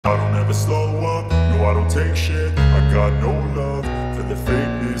never slow up, no I don't take shit. I got no love for the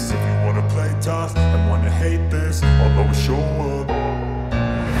fakeness. If you wanna play tough and wanna hate this, I'll always show up.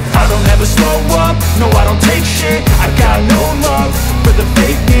 I don't ever slow up, no I don't take shit. I got no love for the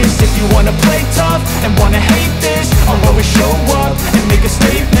fakeness. If you wanna play tough and wanna hate this, I'll always show up and make a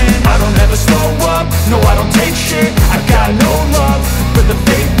statement. I don't ever slow up, no I don't take shit. I got no love for the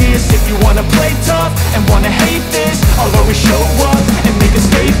fakeness. If you wanna play tough and wanna hate this, I'll always show up and make a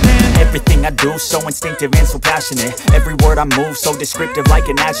statement. Everything I do so instinctive and so passionate. Every word I move so descriptive like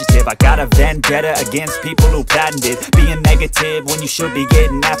an adjective. I got a vendetta against people who patented being negative when you should be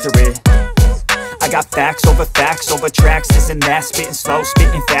getting after it. I got facts over tracks, this and that. Spitting slow,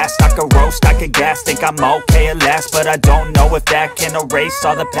 spitting fast. I could roast, I could gas. Think I'm okay at last, but I don't know if that can erase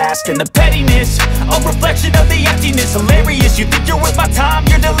all the past. And the pettiness, a reflection of the emptiness. Hilarious, you think you're worth my time,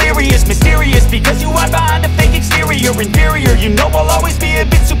 you're delirious. Mysterious, because you hide behind a fake exterior. Inferior, you know I'll always be a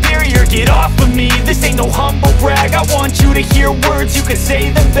bit superior. Get off of me, this ain't no humble brag. I want you to hear words, you can say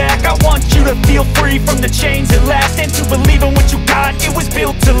them back. I want you to feel free from the chains that last, and to believe in what you got, it was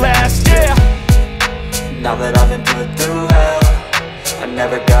built to last, yeah. Now that I've been put through hell, I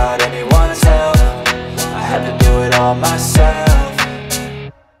never got anyone's help. I had to do it all myself.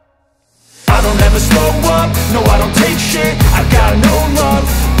 I don't ever slow up, no I don't take shit. I got no love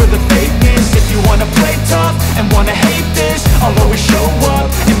for the fakeness. If you wanna play tough and wanna hate this, I'll always show up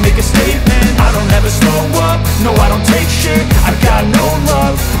and make a statement. I don't ever slow up, no I don't take shit. I got no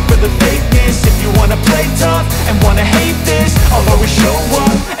love for the fakeness. If you wanna play tough and wanna hate this, I'll always show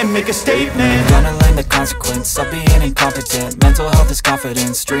up and make a statement. Gonna learn the consequence of being incompetent. Mental health is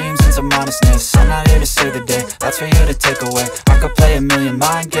confidence, dreams and some honestness. I'm not here to save the day, that's for you to take away. I could play a million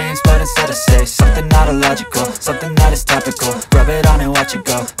mind games, but instead I say something not illogical, something that is topical. Rub it on and watch it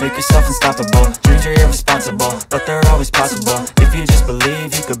go, make yourself unstoppable. Dreams are irresponsible, but they're always possible. If you just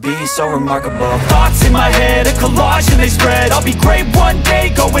believe, you could be so remarkable. Thoughts in my head, a collage and they spread. I'll be great one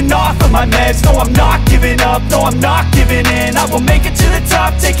day, going off of my meds. No, I'm not giving up, no, I'm not giving in. I will make it to the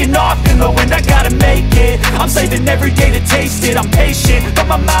top, taking off in the wind. I gotta make it, I'm saving every day to taste it. I'm patient, but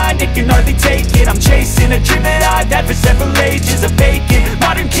my mind, it can hardly take it. I'm chasing a dream that I've had for several ages. A vacant,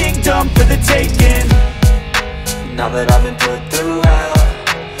 modern kingdom for the taking. Now that I've been put through hell,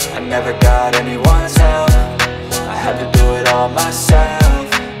 I never got anyone's help. I had to do it all myself.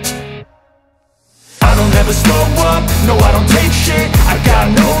 I don't ever slow up, no I don't take shit. I got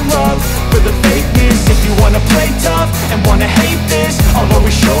no love for the fakeness. If you wanna play tough and wanna hate this, I'll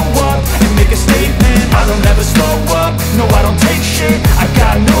always show up and make a statement. I don't ever slow up, no I don't take shit. I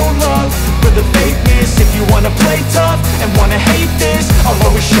got no love for the fakeness. If you wanna play tough and wanna hate this, I'll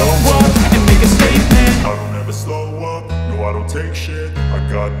always show up and make a statement. I don't ever slow up, no I don't take shit. I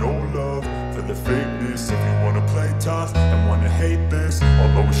got no love for the fakeness. If you wanna play tough and wanna hate this,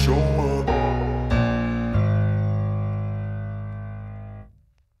 I'll always show up.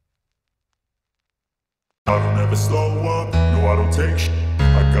 I don't ever slow up, no I don't take shit.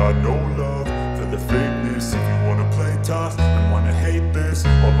 I got no love for the fakeness. If you wanna play tough and wanna hate this,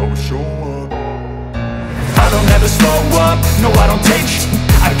 I'll always show up. I don't ever slow up, no I don't take shit.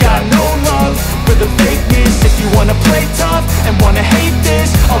 I got no love for the fakeness. If you wanna play tough and wanna hate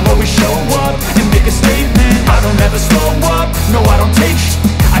this, I'll always show up and make a statement. I don't ever slow up, no I don't take shit.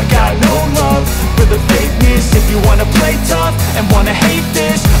 I got no love for the fakeness. If you wanna play tough and wanna hate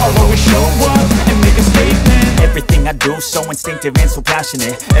this, I'll always show up and make a statement. Everything I do so instinctive and so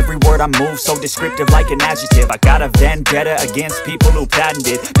passionate. Every word I move so descriptive like an adjective. I got a vendetta against people who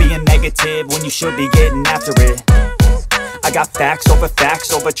patented being negative when you should be getting after it. I got facts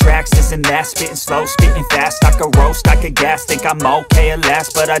over tracks, this and that. Spitting slow, spitting fast. I could roast, I could gas. Think I'm okay at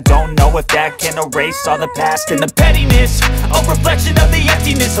last, but I don't know if that can erase all the past. And the pettiness, a reflection of the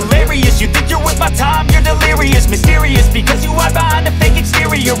emptiness. Hilarious, you think you're worth my time, you're delirious. Mysterious, because you hide behind a fake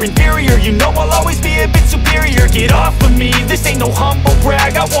exterior. Inferior, you know I'll always be a bit superior. Get off of me, this ain't no humble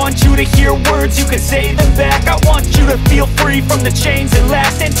brag. I want you to hear words, you can say them back. I want you to feel free from the chains that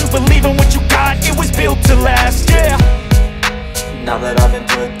last, and to believe in what you got, it was built to last, yeah. Now that I've been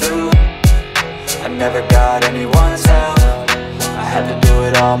put through, I never got anyone's help. I had to do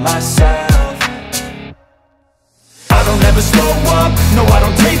it all myself. I don't ever slow up, no I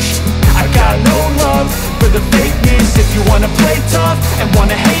don't take shit. I got no love for the fakeness. If you wanna play tough and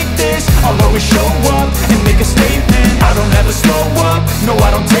wanna hate this, I'll always show up and make a statement. I don't ever slow up, no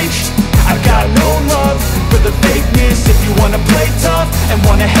I don't take shit. I got no love for the fakeness. If you wanna play tough and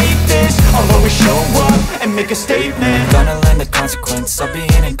wanna hate this, I'll always show up and and make a statement. Gonna learn the consequence of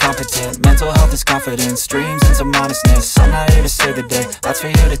being incompetent. Mental health is confidence, dreams into modestness. I'm not here to save the day, that's for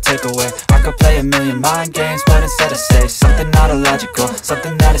you to take away. I could play a million mind games, but instead I say something not illogical,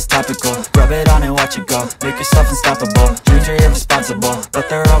 something that is topical. Rub it on and watch it go, make yourself unstoppable. Dreams are irresponsible, but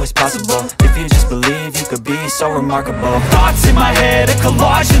they're always possible. If you just believe, you could be so remarkable. Thoughts in my head, a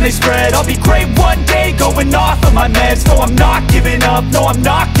collage and they spread. I'll be great one day, going off of my meds. No, I'm not giving up, no, I'm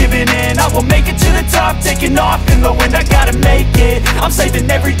not giving in. I will make it to the top, taking off in the wind. I gotta make it, I'm saving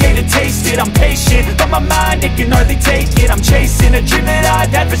every day to taste it. I'm patient, but my mind, it can hardly take it. I'm chasing a dream that I've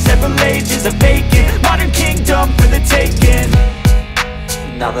had for several ages. A vacant, modern kingdom for the taking.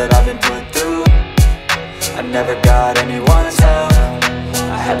 Now that I've been put through, I never got anyone's help.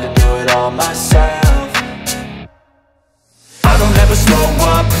 I had to do it all myself. I don't ever slow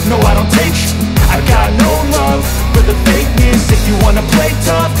up, no I don't take sh**. I got no love for the fakeness. If you wanna play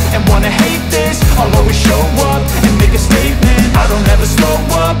tough and wanna hate this, I'll always show up and make a statement. I don't ever slow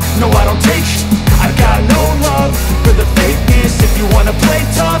up, no I don't take sh**. I got no love for the fakeness. If you wanna play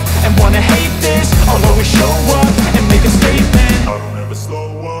tough and wanna hate this, I'll always show up and make a statement. I don't ever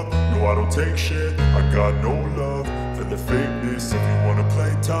slow up, no I don't take shit. I got no love for the fakeness. If you wanna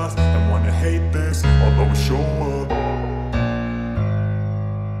play tough and wanna hate this, I'll always show up.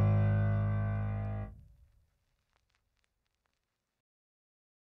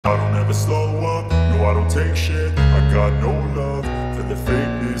 I don't ever slow up, no I don't take shit. I got no love for the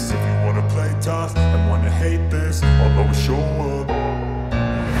fakeness. If you wanna play tough and wanna hate this, I'll always show up.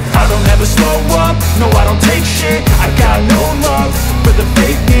 I don't ever slow up, no I don't take shit. I got no love for the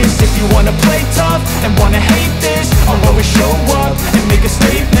fakeness. If you wanna play tough and wanna hate this, I'll always show up and make a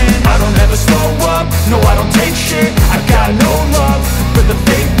statement. I don't ever slow up, no I don't take shit. I got no love for the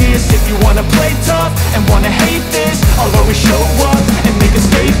fakeness. If you wanna play tough and wanna hate this, I'll always show up and make a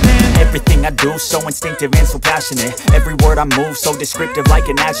statement. Everything I do so instinctive and so passionate. Every word I move so descriptive like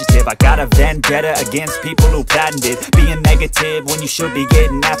an adjective. I got a vendetta against people who patented being negative when you should be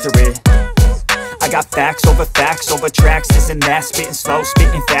getting after it. I got facts over tracks, this and that. Spitting slow,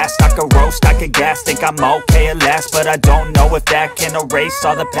 spitting fast. I could roast, I could gas. Think I'm okay at last, but I don't know if that can erase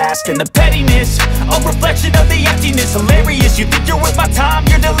all the past. And the pettiness, a reflection of the emptiness. Hilarious, you think you're worth my time,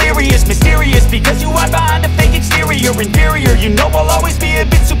 you're delirious. Mysterious, because you hide behind a fake exterior. Inferior, you know I'll always be a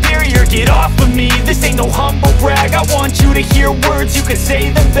bit superior. Get off of me, this ain't no humble brag. I want you to hear words, you can say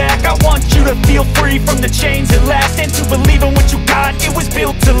them back. I want you to feel free from the chains at last, and to believe in what you got, it was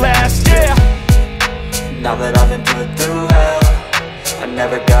built to last, yeah. Now that I've been put through hell, I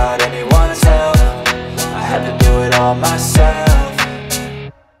never got anyone's help. I had to do it all myself.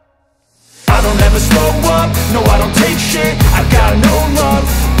 I don't ever slow up, no I don't take shit. I got no love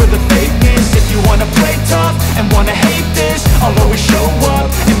for the fakeness. If you wanna play tough and wanna hate this, I'll always show up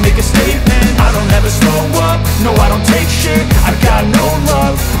and make a statement. I don't ever slow up, no I don't take shit. I got no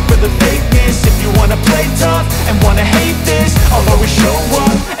love for the fakeness. If you wanna play tough and wanna hate this, I'll always show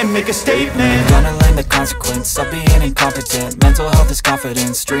up and make a statement. Gonna learn the consequence of being incompetent. Mental health is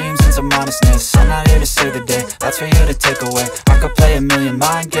confidence, dreams into modestness. I'm not here to save the day, that's for you to take away. I could play a million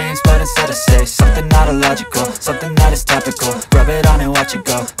mind games, but instead I say something not illogical, something that is topical. Rub it on and watch it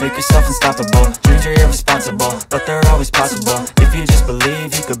go, make yourself unstoppable. Dreams are irresponsible, but they're always possible. If you just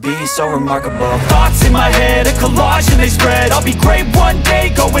believe, you could be so remarkable. Thoughts in my head, a collage and they spread. I'll be great one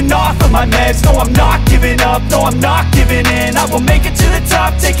day, going off of my meds. No, I'm not giving up, no, I'm not giving in. I will make it to the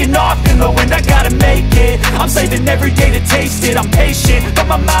top, taking off in the wind. I gotta make it, I'm saving every day to taste it. I'm patient, but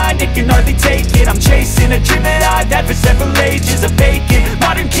my mind, it can hardly take it. I'm chasing a dream that I've had for several ages. A vacant,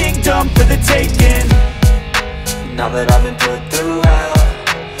 modern kingdom for the taking. Now that I've been put through hell,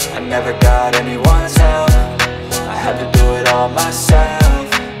 I never got anyone's help. I had to do it all myself.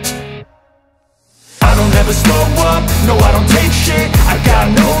 I don't ever slow up, no I don't take shit. I got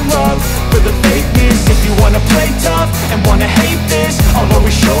no love for the fakeness. If you wanna play tough and wanna hate this, I'll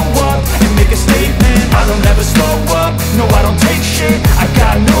always show up and make a statement. I don't ever slow up, no I don't take shit. I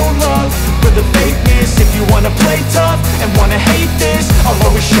got no love for the fakeness. If you wanna play tough and wanna hate this, I'll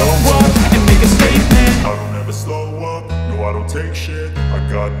always show up and make a statement. I don't ever slow up, no I don't take shit. I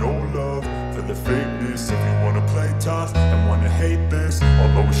got no love for the fakeness. If you wanna play tough and wanna hate this,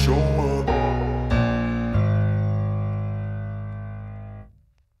 I'll always show up.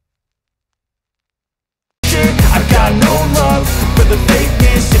 I got no love for the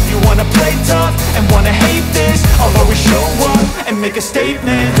fakeness. If you wanna play tough and wanna hate this, I'll always show up and make a a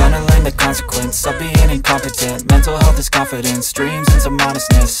statement. Gonna learn the consequence of being incompetent. Mental health is confidence, dreams and some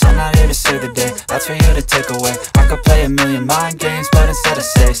honestness. I'm not here to save the day, that's for you to take away. I could play a million mind games, but instead I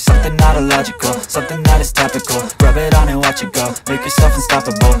say something not illogical, something that is topical. Rub it on and watch it go, make yourself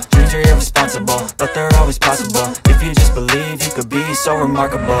unstoppable. Dreams are irresponsible, but they're always possible. If you just believe, you could be so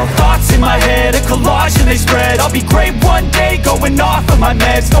remarkable. Thoughts in my head, a collage and they spread. I'll be great one day, going off of my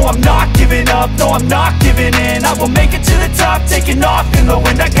meds. No, I'm not giving up, no, I'm not giving in. I will make it to the top, taking off in the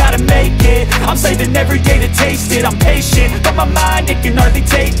wind. I gotta make it, I'm saving every day to taste it. I'm patient, but my mind, it can hardly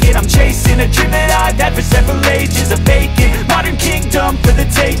take it. I'm chasing a dream that I've had for several ages. A vacant, modern kingdom for the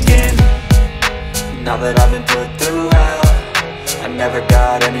taking. Now that I've been put through hell, I never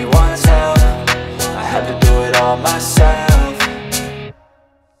got anyone's help. I had to do it all myself.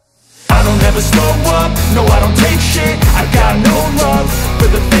 I don't ever slow up, no I don't take shit. I got no love for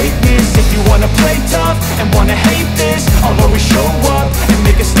the fakeness. If you wanna play tough and wanna hate this, I'll always show up and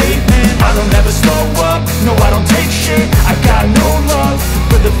make a statement. I don't ever slow up, no I don't take shit. I got no love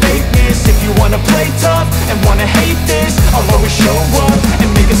for the fakeness. If you wanna play tough and wanna hate this, I'll always show up and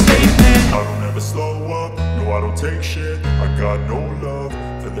make a statement. I don't ever slow up, no I don't take shit. I got no love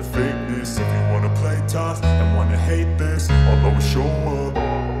for the fakeness. If you wanna play tough and wanna hate this, I'll always show up.